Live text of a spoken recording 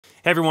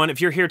Hey everyone, if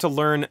you're here to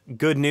learn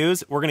good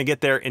news, we're going to get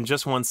there in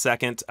just 1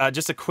 second.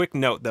 Just a quick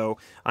note though,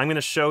 I'm going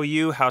to show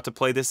you how to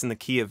play this in the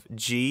key of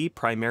G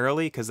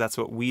primarily, because that's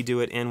what we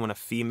do it in when a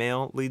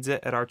female leads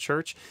it at our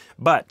church.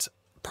 But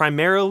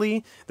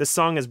primarily, this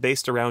song is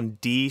based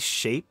around D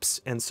shapes,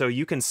 and so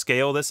you can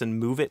scale this and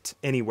move it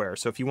anywhere.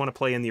 So if you want to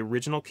play in the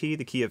original key,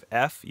 the key of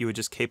F, you would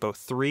just capo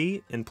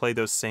 3 and play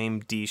those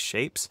same D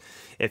shapes.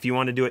 If you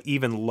want to do it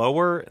even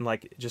lower and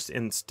like just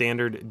in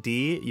standard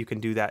D, you can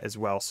do that as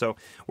well. So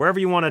wherever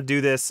you want to do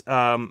this,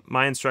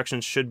 my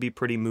instructions should be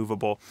pretty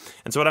movable.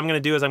 And so what I'm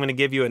going to do is I'm going to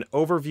give you an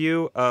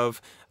overview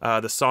of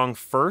the song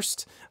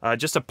first,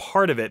 just a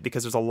part of it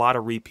because there's a lot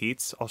of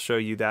repeats. I'll show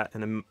you that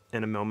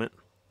in a moment.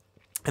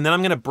 And then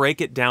I'm going to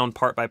break it down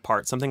part by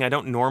part, something I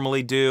don't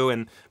normally do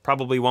and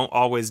probably won't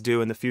always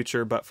do in the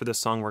future, but for this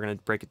song, we're going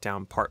to break it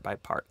down part by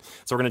part.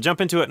 So we're going to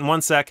jump into it in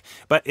 1 sec,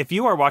 but if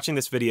you are watching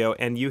this video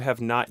and you have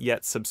not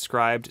yet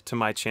subscribed to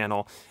my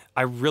channel,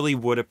 I really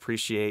would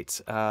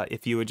appreciate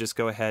if you would just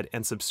go ahead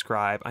and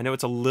subscribe. I know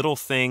it's a little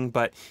thing,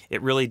 but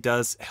it really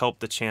does help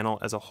the channel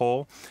as a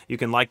whole. You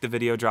can like the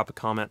video, drop a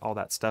comment, all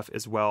that stuff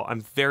as well. I'm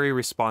very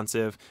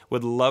responsive,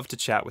 would love to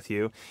chat with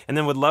you, and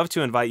then would love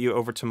to invite you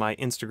over to my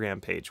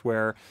Instagram page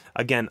where,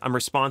 again, I'm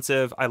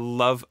responsive. I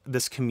love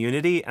this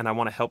community and I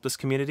want to help this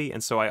community,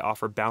 and so I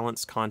offer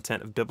balanced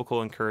content of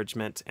biblical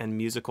encouragement and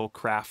musical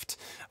craft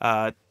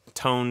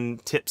tone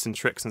tips and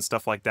tricks and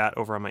stuff like that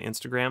over on my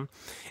Instagram.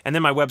 And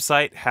then my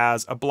website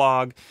has a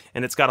blog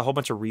and it's got a whole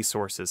bunch of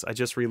resources. I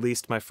just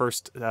released my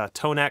first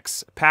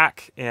TONEX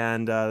pack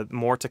and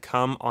more to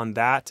come on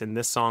that, and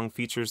this song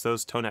features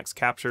those TONEX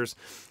captures.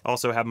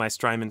 Also have my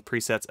STRYMON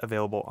presets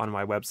available on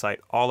my website.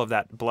 All of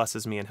that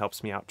blesses me and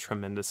helps me out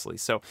tremendously,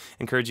 so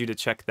encourage you to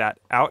check that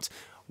out.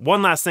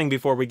 One last thing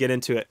before we get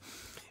into it.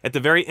 At the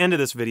very end of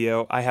this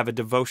video, I have a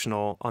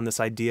devotional on this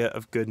idea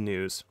of good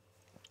news.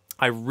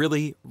 I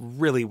really,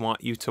 really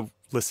want you to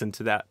listen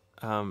to that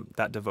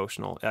that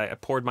devotional. I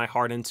poured my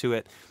heart into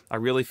it. I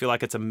really feel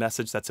like it's a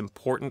message that's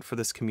important for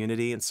this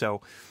community. And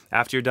so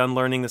after you're done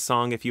learning the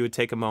song, if you would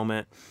take a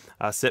moment,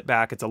 sit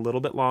back. It's a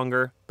little bit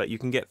longer, but you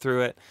can get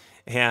through it.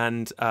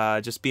 And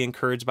just be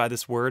encouraged by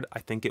this word. I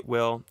think it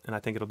will, and I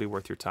think it'll be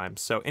worth your time.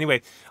 So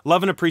anyway,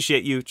 love and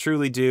appreciate you,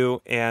 truly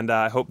do. And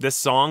I hope this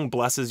song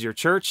blesses your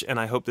church, and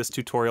I hope this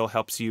tutorial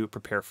helps you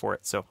prepare for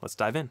it. So let's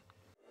dive in.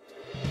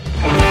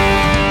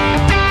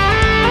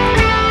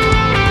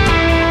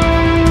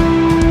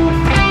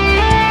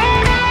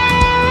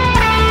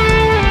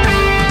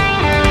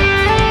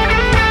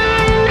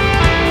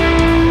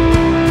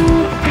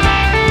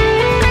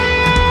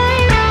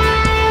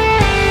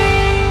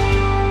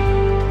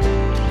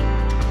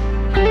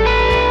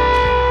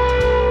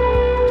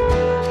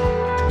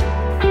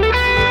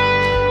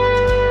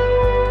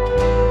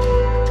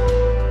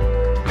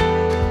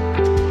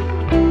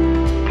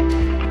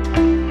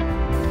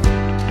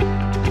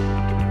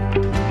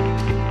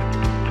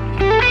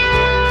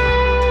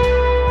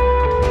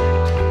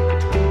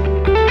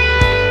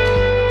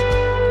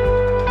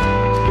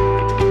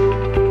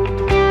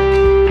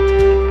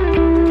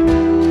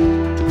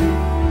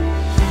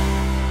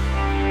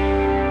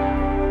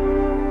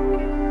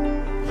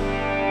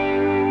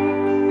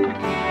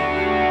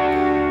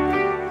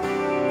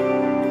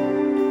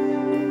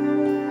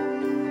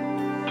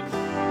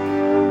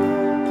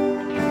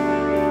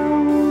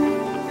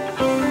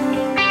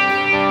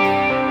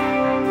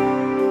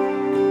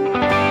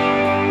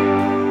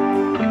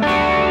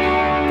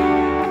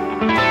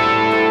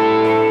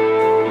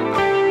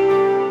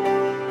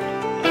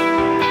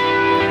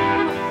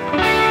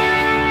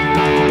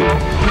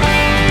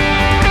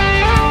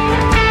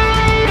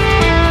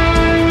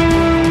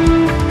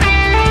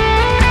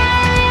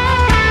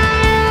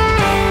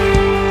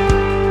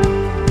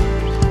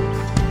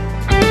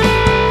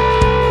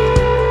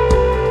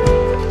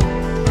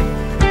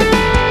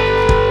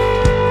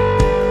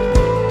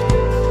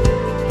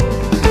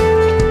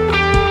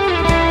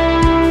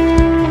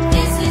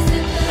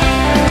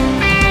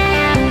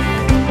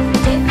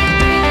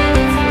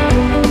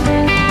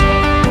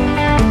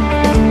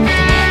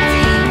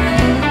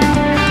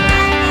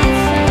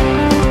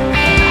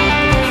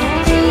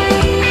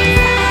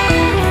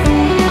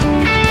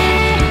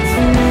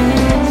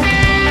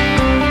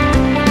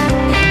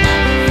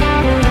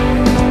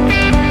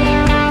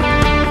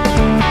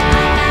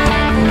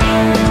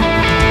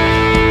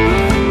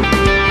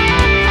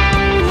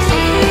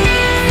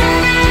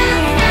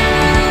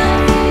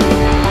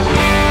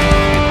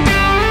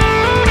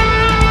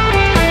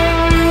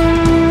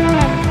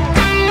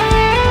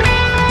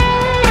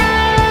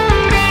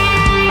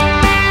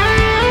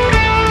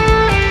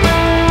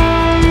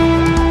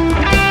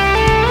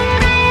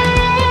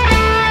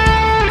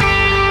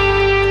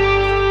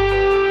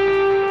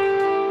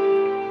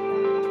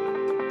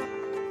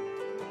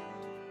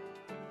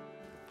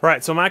 All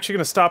right, so I'm actually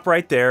going to stop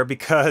right there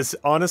because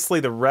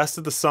honestly, the rest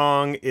of the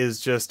song is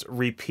just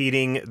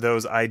repeating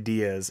those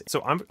ideas.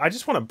 So I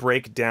just want to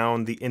break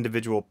down the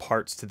individual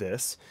parts to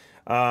this.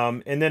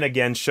 and then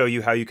again show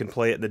you how you can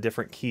play it in the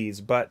different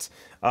keys. But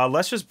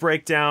let's just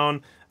break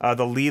down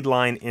the lead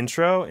line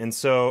intro. And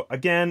so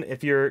again,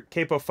 if you're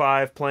capo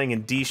 5 playing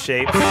in D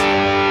shapes,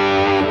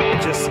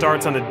 it just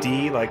starts on a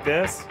D like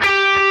this.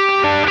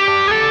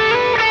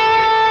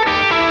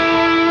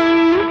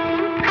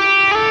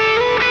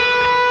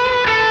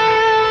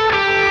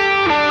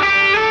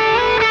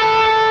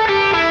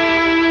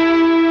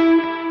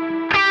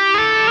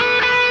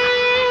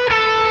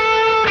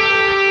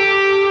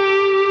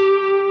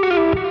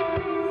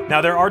 Now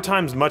there are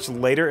times much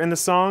later in the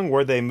song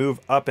where they move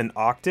up an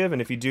octave,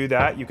 and if you do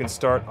that, you can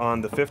start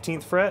on the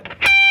 15th fret.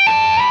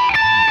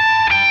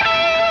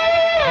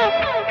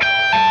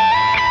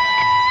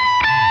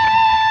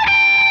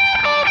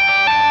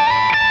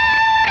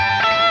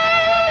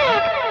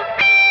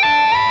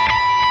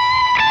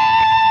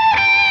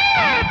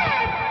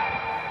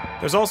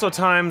 There's also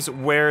times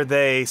where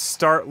they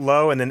start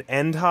low and then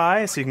end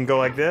high, so you can go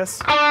like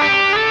this.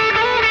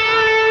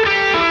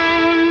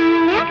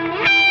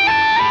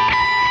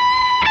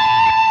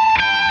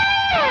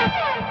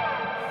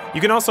 You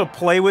can also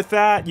play with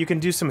that. You can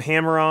do some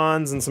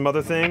hammer-ons and some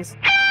other things.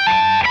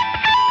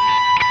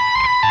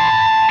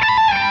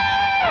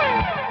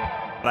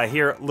 I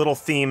hear little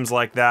themes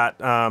like that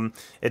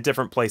at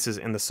different places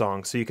in the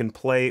song, so you can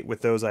play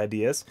with those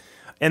ideas.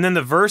 And then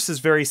the verse is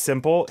very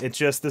simple. It's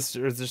just this.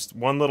 There's just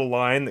one little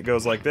line that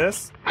goes like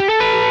this.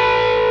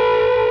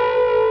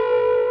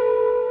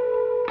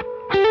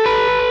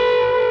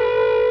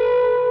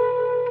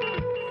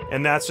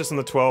 And that's just on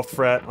the 12th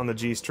fret on the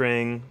G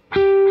string,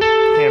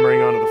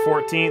 hammering onto the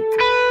 14th,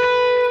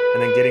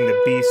 and then getting the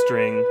B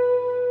string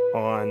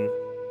on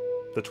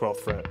the 12th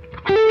fret.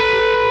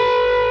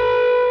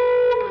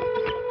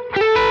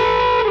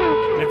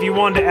 And if you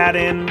wanted to add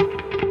in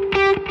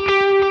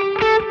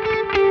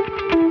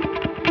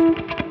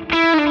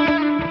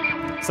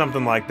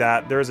something like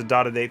that, there's a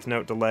dotted 8th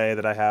note delay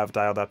that I have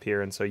dialed up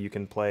here, and so you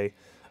can play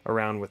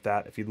around with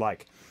that if you'd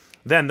like.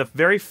 Then the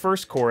very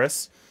first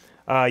chorus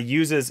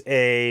uses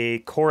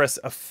a chorus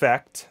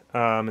effect,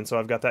 and so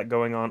I've got that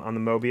going on the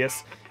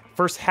Mobius.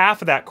 First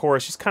half of that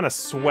chorus just kind of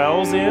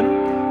swells in,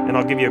 and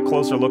I'll give you a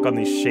closer look on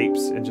these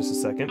shapes in just a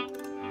second.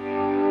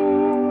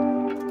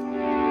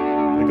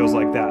 It goes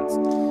like that.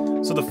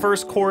 So the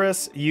first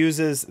chorus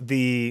uses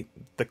the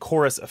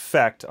chorus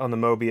effect on the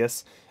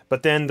Mobius,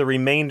 but then the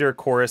remainder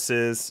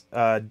choruses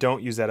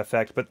don't use that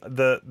effect, but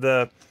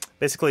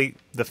basically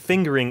the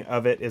fingering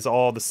of it is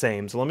all the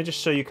same. So let me just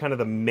show you kind of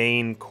the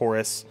main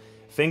chorus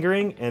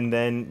fingering, and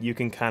then you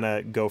can kind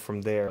of go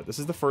from there. This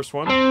is the first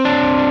one.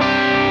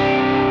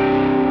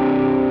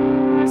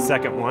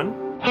 Second one.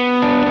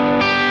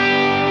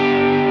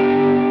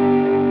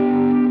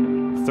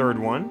 Third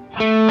one.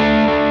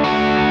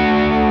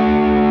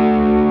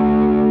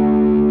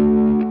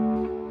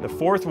 The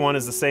fourth one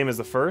is the same as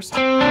the first.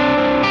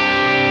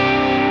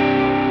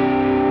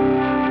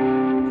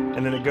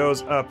 And then it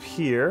goes up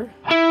here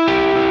for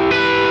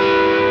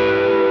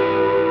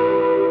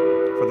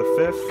the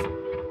fifth.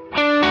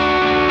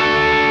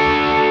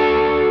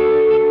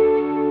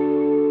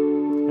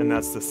 And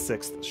that's the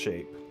sixth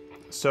shape.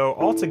 So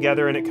all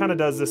together, and it kind of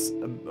does this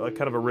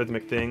kind of a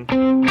rhythmic thing.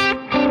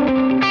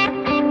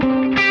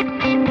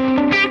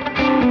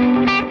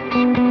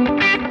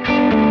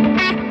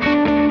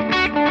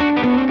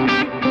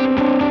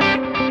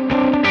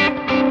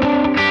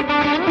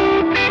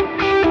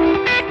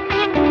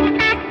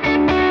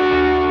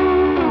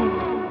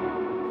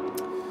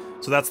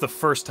 So that's the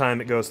first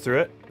time it goes through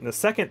it. And the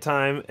second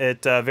time,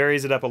 it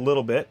varies it up a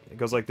little bit. It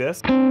goes like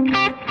this.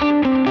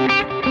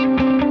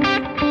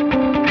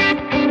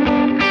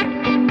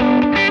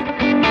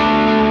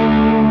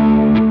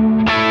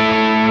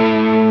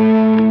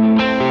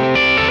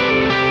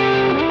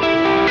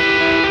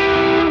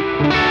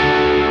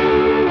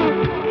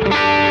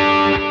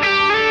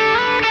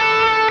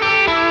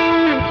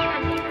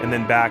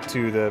 Back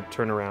to the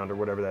turnaround or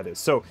whatever that is.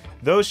 So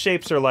those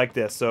shapes are like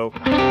this. So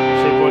shape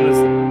 1 is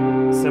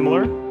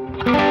similar.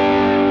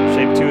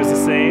 Shape 2 is the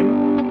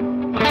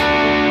same.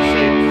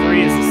 Shape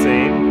 3 is the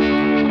same.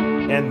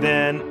 And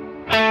then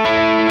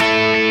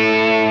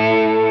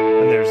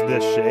there's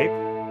this shape.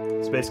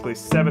 It's basically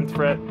 7th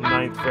fret,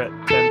 9th fret,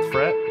 10th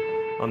fret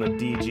on the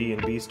D, G,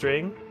 and B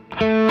string.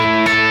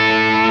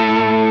 And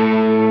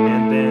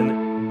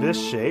then this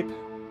shape.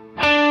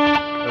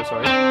 Oh,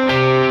 sorry.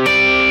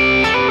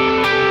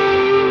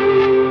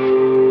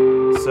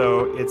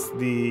 So it's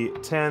the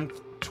 10th,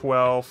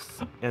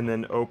 12th, and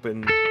then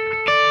open like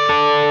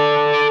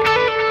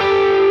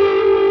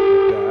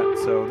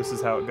that. So this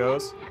is how it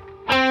goes.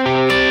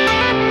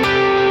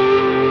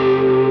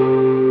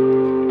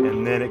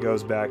 And then it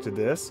goes back to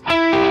this.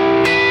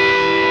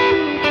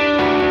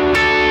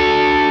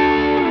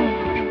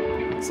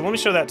 So let me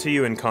show that to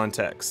you in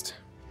context.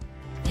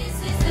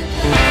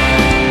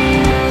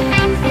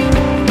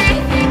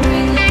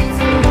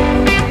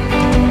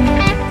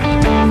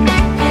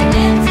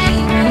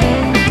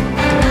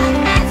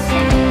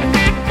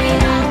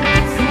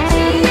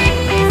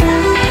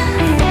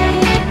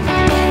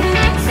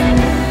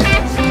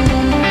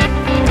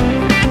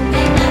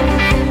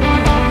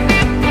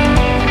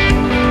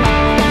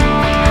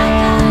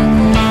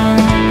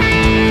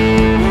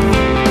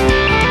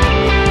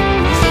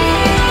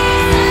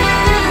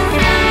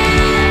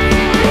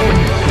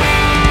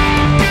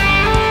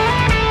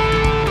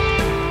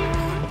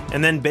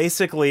 then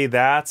basically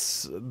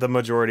that's the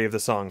majority of the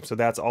song. So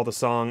that's all the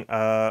song.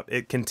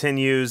 It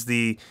continues.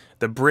 The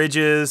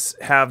bridges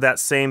have that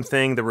same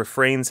thing. The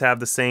refrains have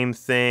the same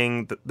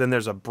thing. Then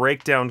there's a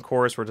breakdown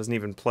chorus where it doesn't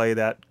even play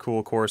that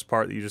cool chorus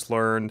part that you just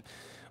learned.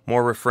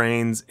 More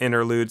refrains,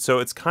 interlude. So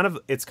it's kind of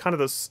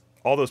those,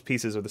 all those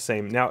pieces are the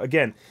same. Now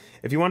again,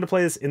 if you want to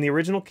play this in the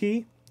original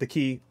key, the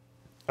key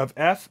of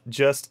F,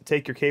 just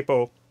take your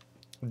capo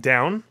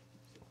down.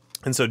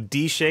 And so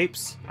D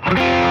shapes,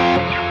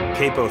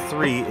 capo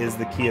 3 is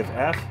the key of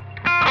F.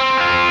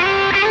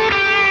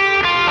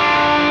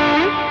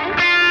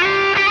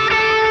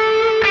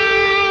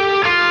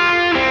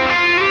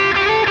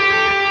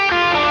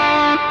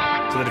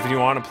 So that if you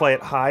want to play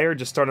it higher,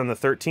 just start on the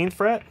 13th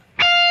fret.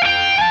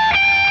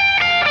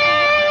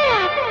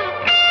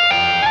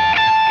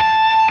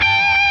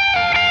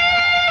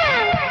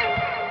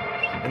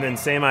 And then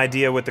same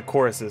idea with the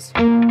choruses.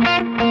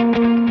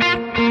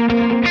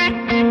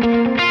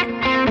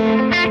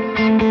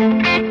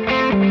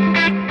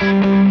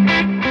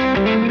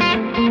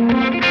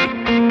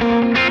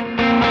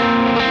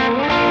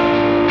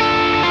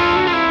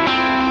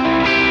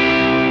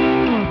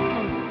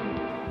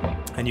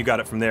 And you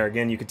got it from there.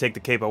 Again, you could take the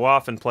capo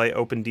off and play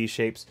open D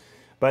shapes.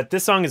 But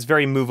this song is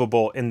very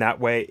movable in that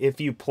way. If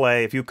you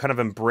kind of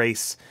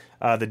embrace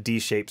the D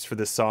shapes for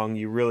this song,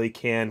 you really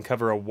can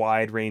cover a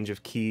wide range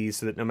of keys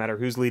so that no matter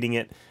who's leading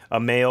it, a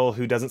male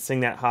who doesn't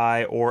sing that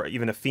high or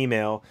even a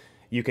female,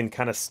 you can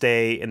kind of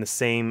stay in the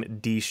same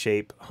D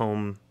shape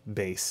home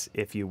base,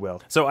 if you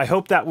will. So I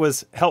hope that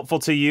was helpful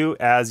to you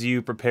as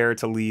you prepare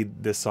to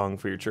lead this song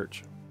for your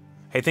church.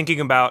 Hey, thinking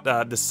about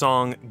the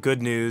song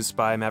Good News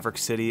by Maverick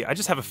City, I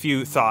just have a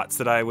few thoughts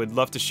that I would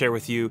love to share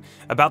with you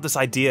about this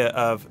idea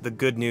of the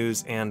good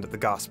news and the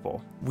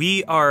gospel.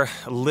 We are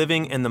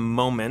living in the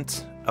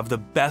moment of the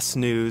best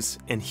news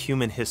in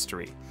human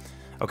history.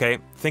 Okay,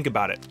 think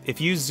about it.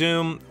 If you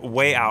zoom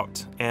way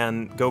out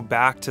and go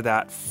back to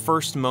that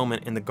first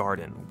moment in the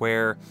garden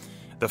where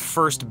the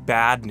first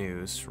bad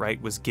news, right,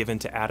 was given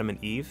to Adam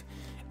and Eve,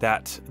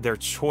 that their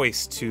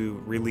choice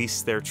to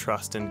release their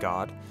trust in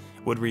God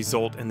would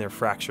result in their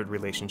fractured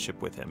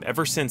relationship with him.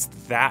 Ever since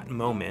that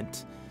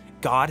moment,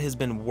 God has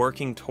been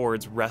working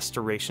towards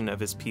restoration of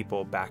his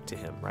people back to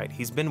him, right?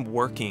 He's been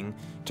working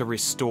to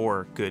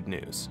restore good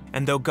news.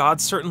 And though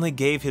God certainly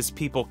gave his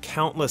people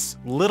countless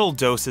little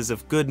doses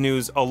of good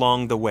news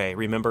along the way,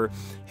 remember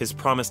his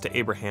promise to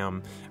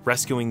Abraham,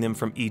 rescuing them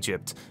from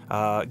Egypt,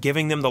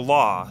 giving them the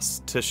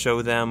laws to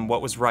show them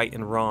what was right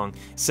and wrong,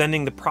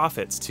 sending the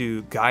prophets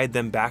to guide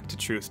them back to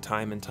truth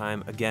time and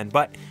time again.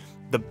 But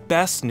the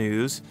best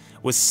news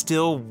was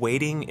still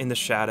waiting in the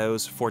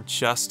shadows for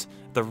just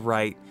the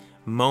right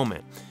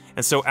moment.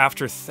 And so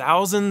after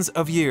thousands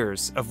of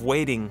years of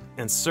waiting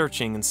and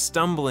searching and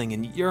stumbling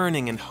and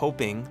yearning and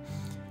hoping,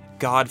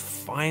 God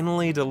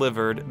finally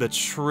delivered the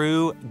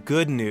true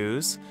good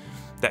news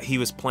that he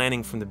was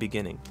planning from the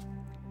beginning.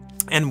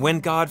 And when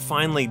God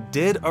finally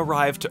did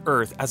arrive to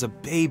earth as a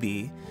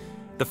baby,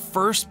 the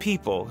first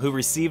people who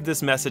received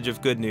this message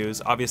of good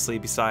news, obviously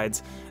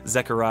besides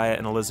Zechariah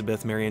and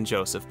Elizabeth, Mary and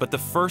Joseph, but the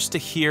first to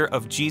hear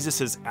of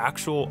Jesus'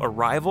 actual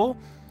arrival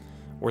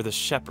were the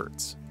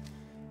shepherds.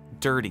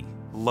 Dirty,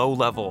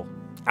 low-level,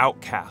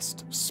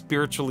 outcast,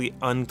 spiritually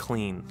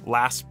unclean,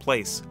 last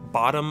place,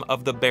 bottom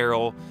of the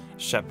barrel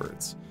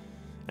shepherds.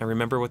 And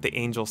remember what the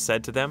angel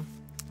said to them?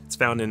 It's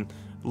found in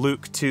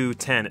Luke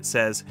 2:10. It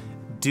says,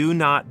 "Do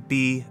not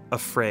be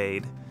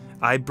afraid.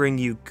 I bring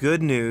you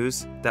good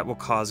news that will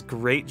cause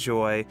great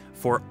joy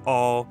for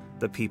all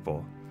the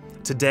people.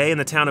 Today in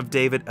the town of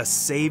David, a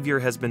Savior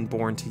has been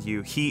born to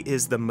you. He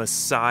is the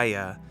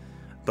Messiah,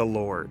 the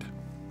Lord."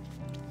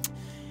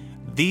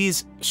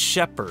 These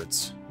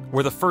shepherds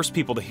were the first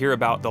people to hear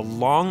about the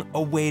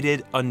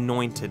long-awaited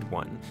Anointed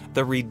One,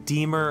 the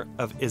Redeemer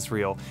of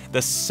Israel,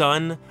 the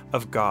Son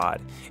of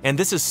God. And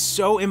this is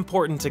so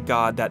important to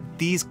God that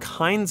these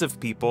kinds of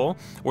people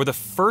were the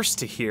first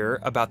to hear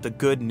about the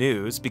good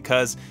news,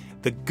 because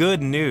the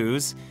good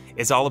news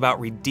is all about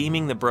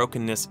redeeming the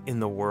brokenness in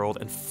the world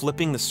and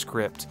flipping the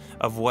script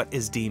of what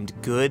is deemed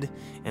good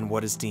and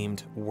what is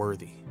deemed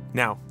worthy.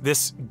 Now,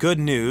 this good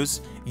news,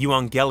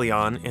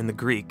 euangelion in the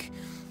Greek,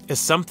 is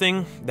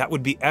something that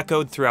would be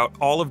echoed throughout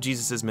all of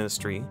Jesus'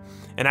 ministry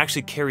and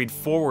actually carried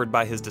forward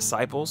by his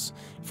disciples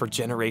for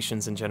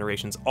generations and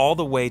generations, all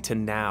the way to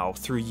now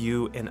through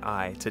you and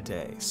I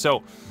today.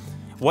 So,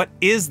 what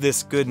is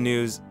this good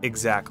news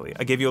exactly?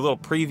 I gave you a little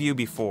preview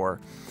before,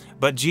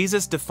 but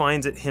Jesus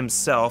defines it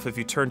himself if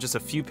you turn just a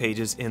few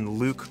pages in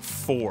Luke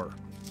 4.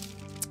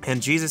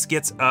 And Jesus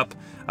gets up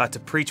to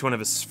preach one of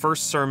his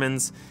first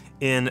sermons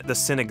in the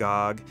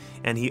synagogue,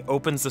 and he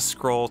opens the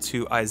scroll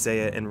to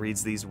Isaiah and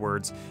reads these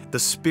words: "The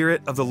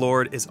Spirit of the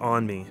Lord is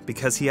on me,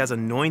 because he has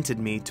anointed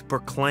me to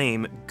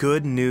proclaim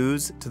good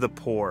news to the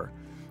poor.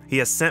 He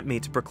has sent me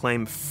to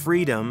proclaim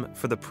freedom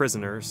for the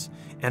prisoners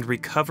and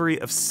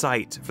recovery of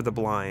sight for the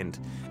blind,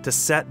 to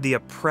set the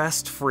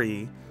oppressed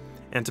free,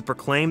 and to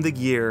proclaim the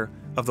year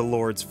of the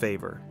Lord's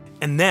favor."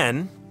 And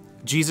then,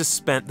 Jesus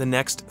spent the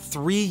next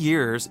 3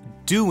 years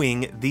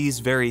doing these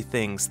very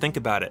things. Think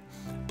about it.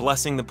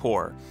 Blessing the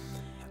poor.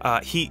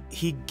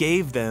 He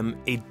gave them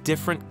a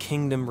different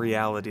kingdom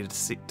reality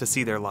to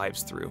see their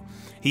lives through.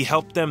 He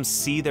helped them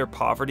see their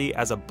poverty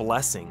as a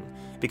blessing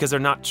because they're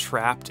not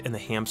trapped in the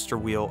hamster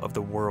wheel of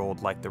the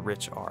world like the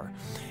rich are.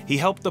 He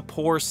helped the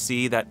poor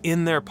see that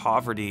in their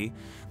poverty,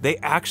 they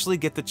actually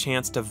get the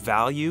chance to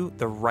value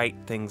the right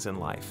things in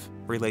life: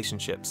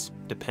 relationships,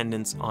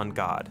 dependence on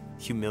God,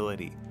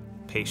 humility,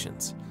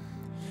 patience.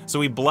 So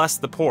he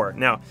blessed the poor.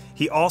 Now,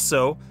 he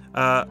also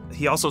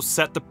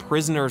set the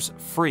prisoners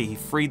free. He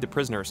freed the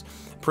prisoners.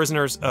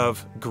 Prisoners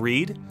of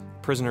greed,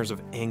 prisoners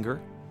of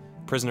anger,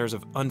 prisoners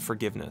of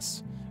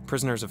unforgiveness,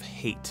 prisoners of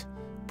hate,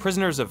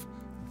 prisoners of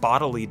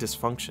bodily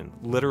dysfunction,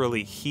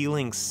 literally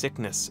healing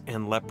sickness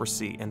and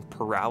leprosy and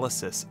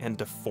paralysis and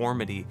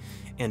deformity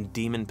and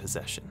demon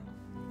possession.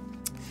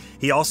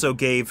 He also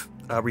gave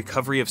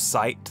recovery of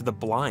sight to the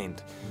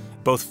blind,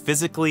 both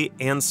physically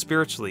and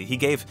spiritually. He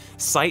gave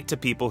sight to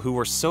people who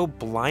were so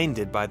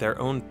blinded by their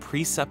own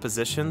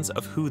presuppositions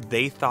of who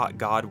they thought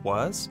God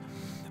was,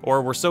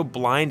 or were so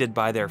blinded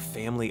by their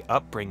family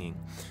upbringing,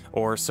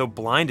 or so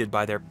blinded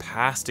by their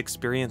past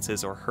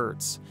experiences or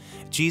hurts.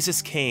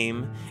 Jesus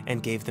came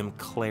and gave them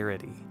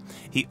clarity.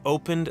 He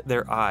opened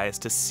their eyes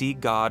to see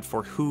God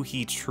for who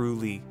He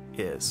truly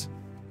is.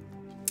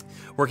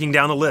 Working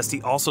down the list,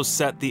 he also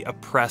set the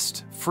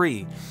oppressed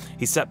free.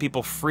 He set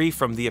people free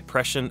from the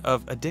oppression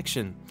of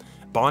addiction,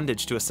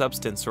 bondage to a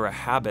substance or a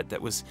habit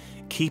that was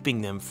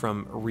keeping them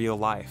from real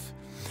life.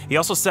 He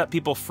also set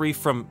people free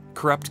from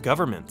corrupt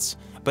governments,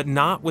 but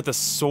not with a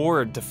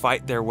sword to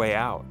fight their way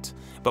out,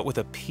 but with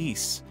a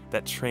peace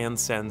that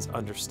transcends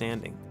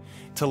understanding,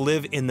 to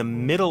live in the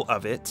middle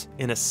of it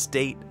in a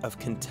state of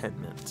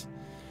contentment.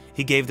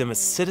 He gave them a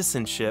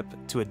citizenship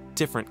to a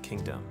different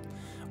kingdom,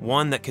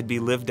 one that could be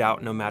lived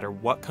out no matter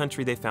what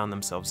country they found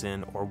themselves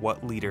in or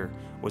what leader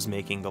was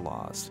making the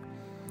laws.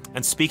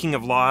 And speaking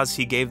of laws,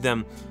 he gave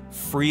them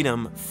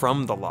freedom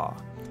from the law,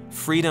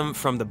 freedom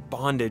from the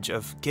bondage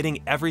of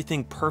getting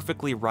everything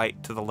perfectly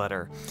right to the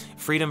letter,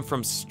 freedom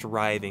from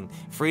striving,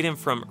 freedom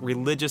from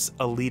religious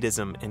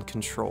elitism and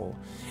control.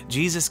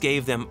 Jesus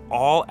gave them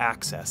all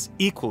access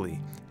equally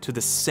to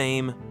the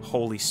same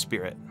Holy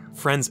Spirit.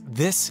 Friends,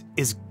 this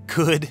is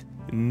good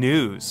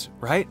news,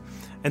 right?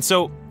 And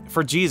so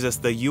for Jesus,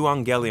 the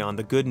euangelion,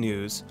 the good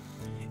news,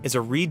 is a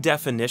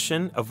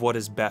redefinition of what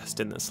is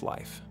best in this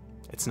life.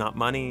 It's not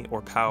money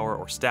or power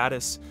or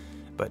status,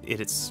 but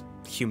it's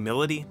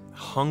humility,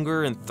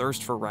 hunger and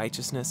thirst for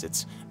righteousness.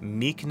 It's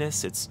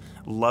meekness. It's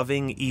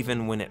loving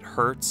even when it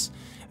hurts.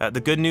 The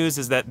good news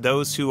is that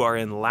those who are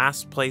in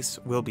last place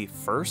will be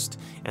first,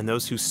 and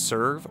those who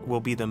serve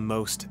will be the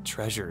most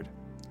treasured.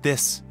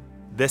 This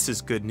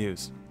is good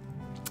news.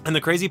 And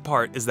the crazy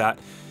part is that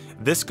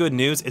this good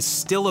news is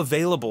still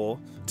available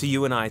to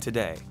you and I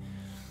today.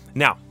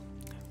 Now,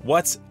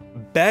 what's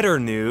better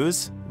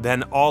news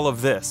than all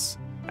of this?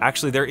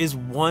 Actually, there is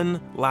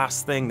one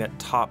last thing that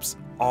tops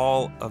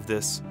all of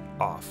this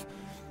off.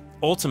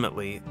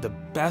 Ultimately, the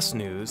best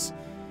news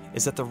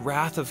is that the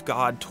wrath of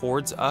God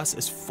towards us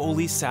is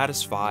fully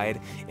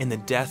satisfied in the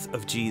death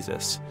of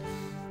Jesus,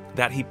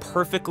 that He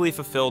perfectly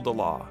fulfilled the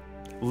law,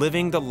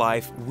 living the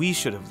life we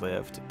should have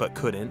lived but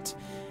couldn't,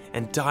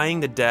 and dying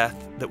the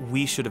death that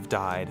we should have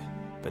died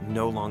but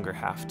no longer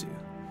have to.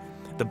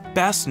 The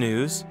best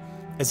news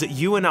is that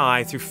you and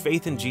I, through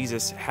faith in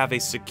Jesus, have a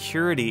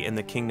security in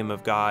the kingdom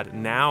of God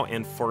now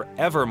and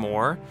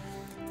forevermore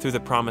through the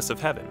promise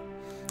of heaven.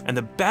 And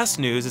the best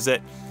news is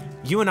that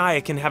you and I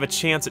can have a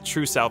chance at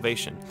true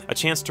salvation, a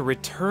chance to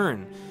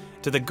return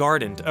to the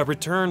garden, a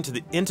return to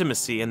the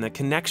intimacy and the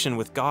connection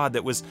with God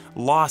that was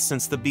lost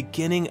since the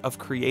beginning of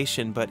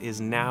creation, but is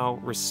now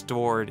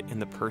restored in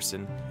the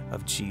person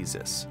of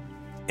Jesus.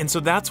 And so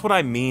that's what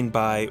I mean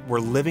by we're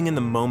living in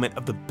the moment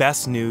of the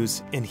best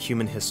news in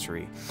human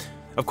history.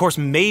 Of course,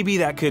 maybe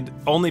that could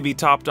only be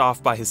topped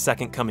off by His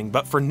second coming,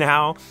 but for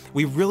now,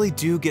 we really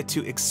do get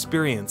to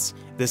experience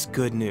this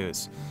good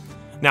news.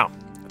 Now,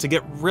 to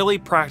get really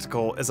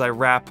practical as I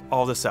wrap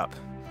all this up,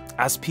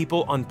 as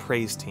people on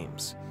praise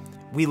teams,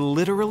 we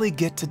literally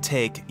get to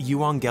take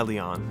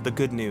euangelion, the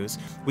good news.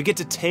 We get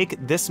to take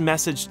this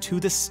message to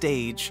the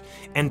stage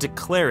and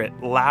declare it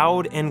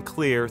loud and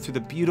clear through the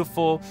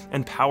beautiful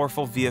and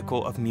powerful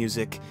vehicle of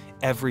music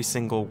every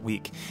single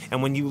week.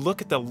 And when you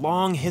look at the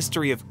long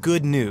history of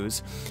good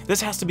news,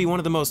 this has to be one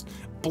of the most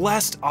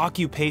blessed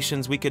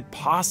occupations we could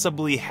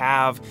possibly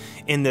have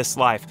in this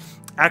life.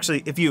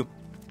 Actually, if you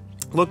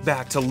look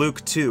back to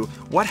Luke 2,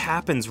 what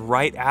happens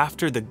right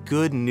after the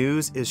good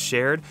news is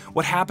shared?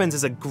 What happens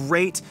is a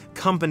great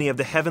company of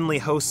the heavenly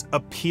hosts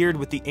appeared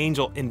with the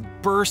angel and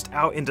burst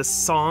out into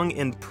song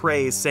and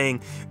praise,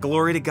 saying,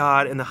 "Glory to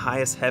God in the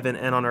highest heaven,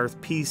 and on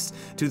earth peace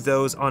to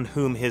those on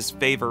whom His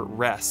favor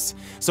rests."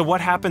 So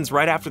what happens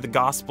right after the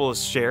gospel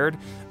is shared?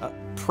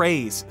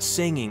 praise,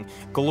 singing,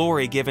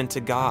 glory given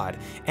to God.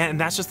 And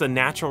that's just the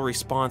natural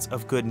response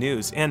of good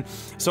news. And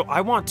so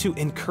I want to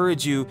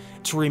encourage you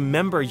to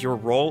remember your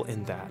role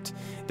in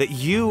that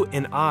you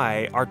and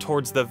I are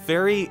towards the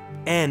very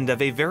end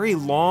of a very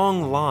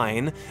long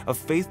line of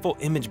faithful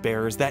image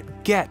bearers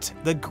that get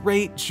the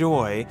great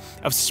joy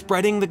of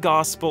spreading the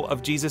gospel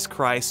of Jesus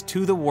Christ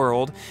to the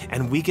world,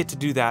 and we get to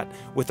do that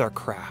with our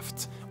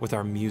craft, with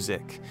our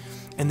music.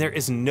 And there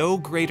is no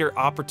greater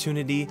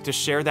opportunity to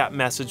share that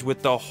message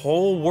with the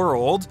whole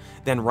world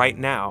than right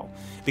now.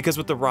 Because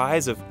with the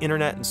rise of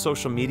internet and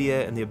social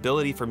media and the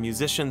ability for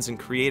musicians and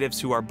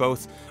creatives who are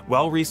both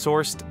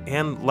well-resourced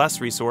and less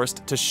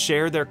resourced to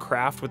share their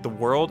craft with the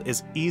world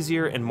is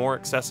easier and more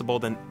accessible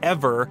than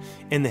ever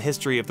in the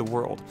history of the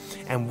world.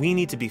 And we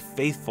need to be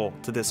faithful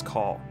to this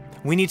call.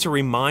 We need to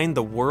remind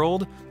the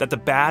world that the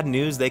bad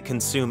news they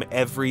consume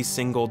every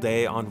single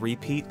day on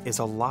repeat is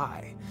a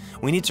lie.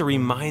 We need to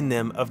remind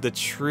them of the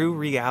true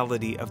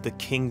reality of the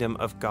kingdom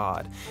of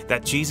God,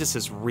 that Jesus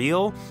is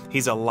real,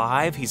 he's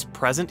alive, he's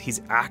present,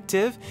 he's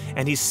active,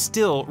 and he's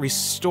still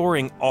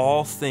restoring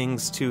all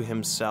things to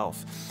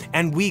himself.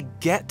 And we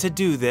get to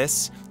do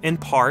this in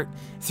part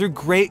through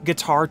great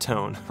guitar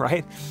tone,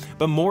 right?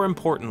 But more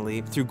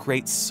importantly, through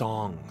great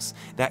songs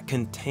that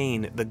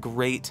contain the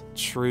great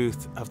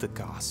truth of the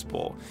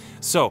gospel.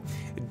 So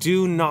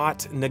do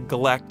not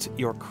neglect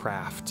your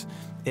craft.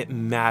 It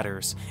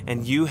matters,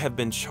 and you have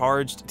been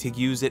charged to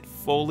use it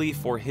fully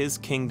for his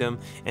kingdom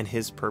and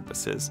his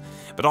purposes.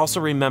 But also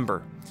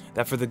remember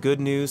that for the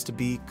good news to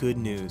be good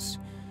news,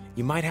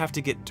 you might have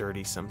to get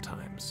dirty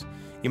sometimes.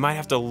 You might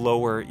have to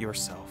lower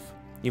yourself.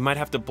 You might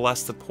have to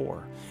bless the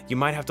poor. You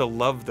might have to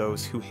love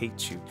those who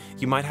hate you.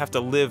 You might have to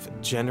live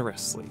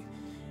generously.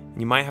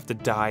 You might have to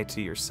die to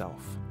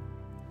yourself.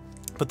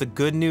 But the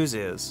good news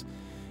is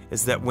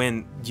that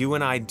when you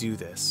and I do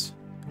this,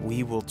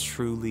 we will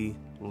truly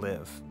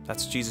live.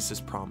 That's Jesus'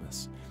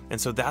 promise.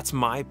 And so that's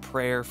my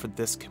prayer for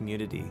this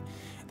community,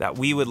 that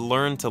we would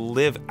learn to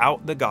live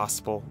out the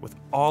gospel with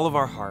all of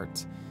our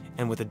heart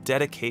and with a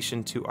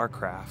dedication to our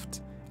craft,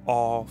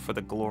 all for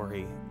the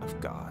glory of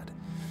God.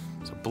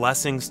 So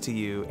blessings to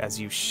you as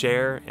you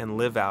share and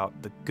live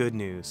out the good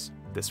news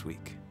this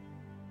week.